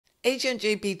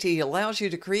AgentGPT allows you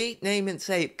to create, name, and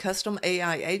save custom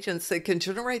AI agents that can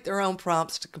generate their own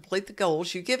prompts to complete the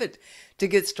goals you give it. To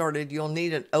get started, you'll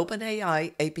need an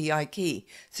OpenAI API key.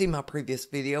 See my previous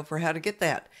video for how to get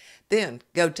that. Then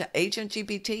go to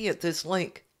AgentGPT at this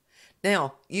link.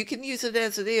 Now, you can use it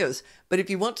as it is, but if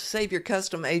you want to save your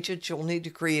custom agent, you'll need to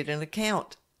create an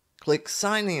account. Click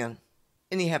Sign In,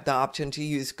 and you have the option to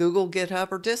use Google,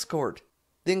 GitHub, or Discord.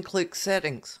 Then click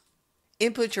Settings.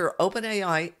 Input your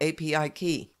OpenAI API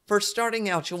key. For starting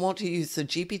out, you'll want to use the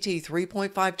GPT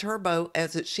 3.5 Turbo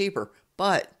as it's cheaper,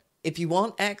 but if you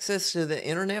want access to the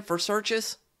internet for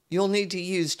searches, you'll need to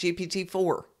use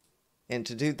GPT-4. And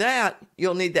to do that,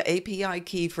 you'll need the API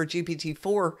key for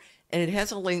GPT-4, and it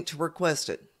has a link to request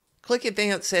it. Click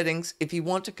Advanced Settings if you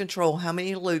want to control how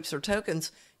many loops or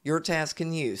tokens your task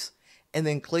can use, and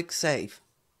then click Save.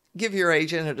 Give your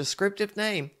agent a descriptive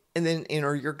name, and then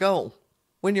enter your goal.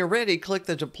 When you're ready, click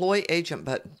the Deploy Agent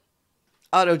button.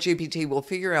 AutoGPT will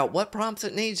figure out what prompts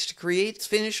it needs to create it's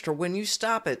finished or when you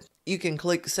stop it. You can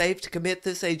click Save to commit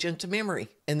this agent to memory,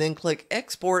 and then click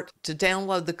Export to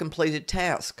download the completed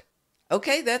task.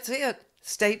 Okay, that's it.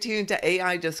 Stay tuned to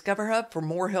AI Discover Hub for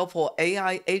more helpful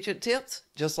AI agent tips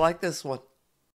just like this one.